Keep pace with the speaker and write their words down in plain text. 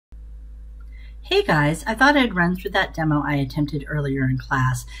Hey guys, I thought I'd run through that demo I attempted earlier in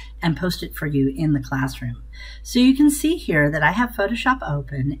class and post it for you in the classroom. So you can see here that I have Photoshop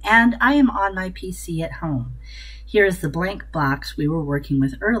open and I am on my PC at home. Here is the blank box we were working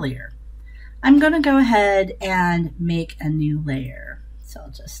with earlier. I'm going to go ahead and make a new layer. So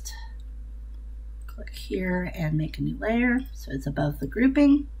I'll just click here and make a new layer so it's above the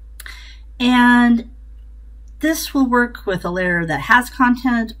grouping. And this will work with a layer that has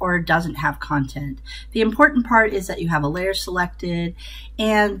content or doesn't have content. The important part is that you have a layer selected,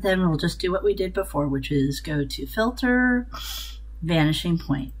 and then we'll just do what we did before, which is go to Filter, Vanishing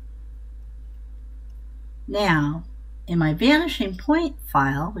Point. Now, in my Vanishing Point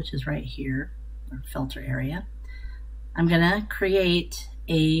file, which is right here, or filter area, I'm going to create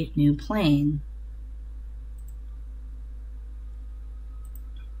a new plane.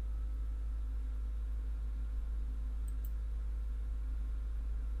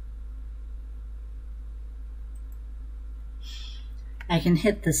 I can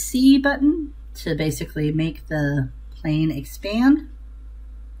hit the C button to basically make the plane expand.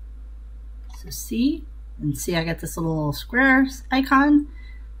 So C, and see I got this little square icon,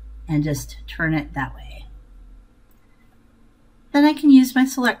 and just turn it that way. Then I can use my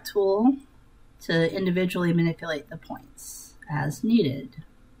select tool to individually manipulate the points as needed.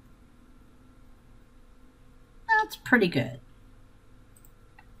 That's pretty good.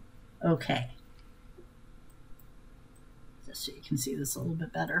 Okay. So you can see this a little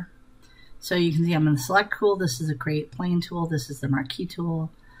bit better. So you can see I'm in the select tool. This is a create plane tool. This is the marquee tool.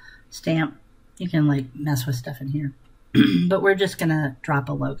 Stamp. You can like mess with stuff in here. But we're just gonna drop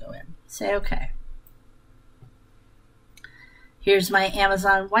a logo in. Say okay. Here's my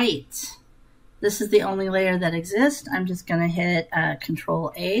Amazon white. This is the only layer that exists. I'm just gonna hit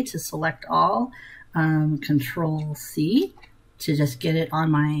Control A to select all. Control C to just get it on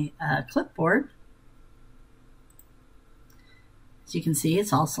my clipboard. So you can see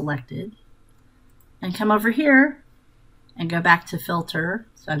it's all selected. And come over here and go back to Filter.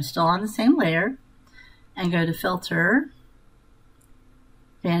 So I'm still on the same layer. And go to Filter,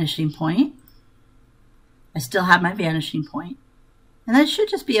 Vanishing Point. I still have my vanishing point. And I should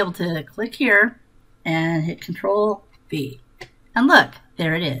just be able to click here and hit Control V. And look,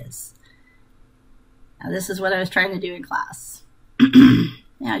 there it is. Now this is what I was trying to do in class.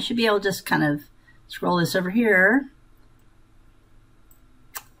 Now I should be able to just kind of scroll this over here.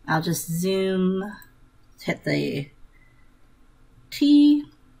 I'll just zoom, hit the T.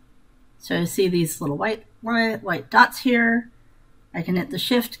 So I see these little white dots here. I can hit the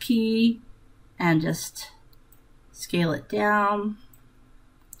Shift key and just scale it down.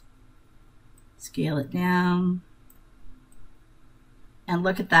 Scale it down. And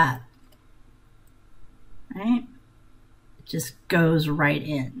look at that. Right? It just goes right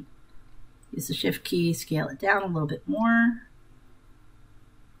in. Use the Shift key, scale it down a little bit more.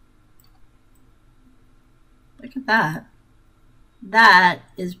 Look at that. That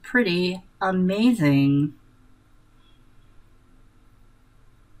is pretty amazing.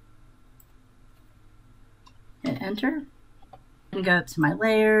 Hit enter. And go up to my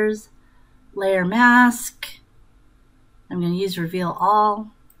layers, layer mask. I'm going to use reveal all.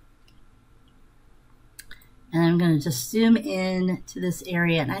 And I'm going to just zoom in to this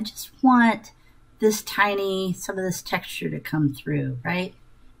area, and I just want this tiny, some of this texture to come through, right?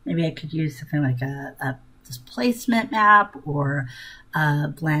 Maybe I could use something like a displacement map or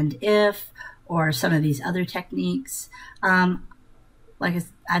blend if or some of these other techniques. Like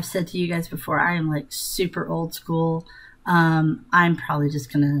I've said to you guys before, I am like super old school. I'm probably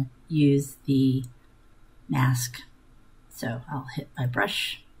just gonna use the mask. So I'll hit my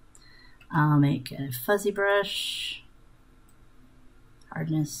brush. I'll make a fuzzy brush.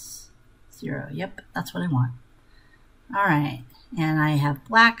 Hardness 0. Yep, that's what I want. All right. And I have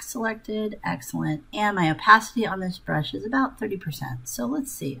black selected, excellent. And my opacity on this brush is about 30%. So let's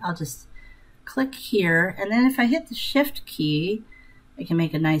see, I'll just click here. And then if I hit the Shift key, I can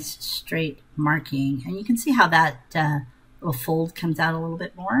make a nice straight marking. And you can see how that little fold comes out a little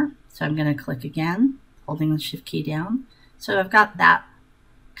bit more. So I'm gonna click again, holding the Shift key down. So I've got that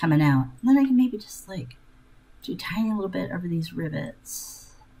coming out. And then I can maybe just like do a tiny little bit over these rivets.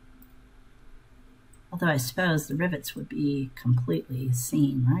 Although I suppose the rivets would be completely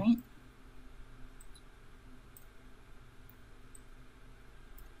seen, right?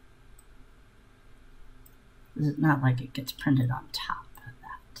 It's not like it gets printed on top of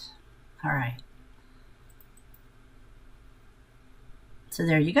that. All right. So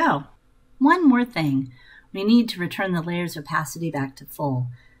there you go. One more thing. We need to return the layer's opacity back to full.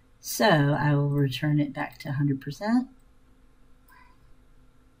 So I will return it back to 100%.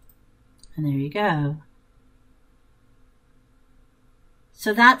 And there you go.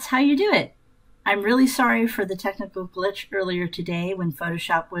 So that's how you do it. I'm really sorry for the technical glitch earlier today when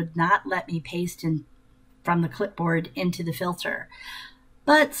Photoshop would not let me paste in from the clipboard into the filter.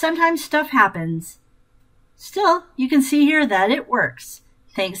 But sometimes stuff happens. Still, you can see here that it works.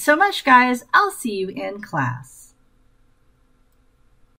 Thanks so much, guys. I'll see you in class.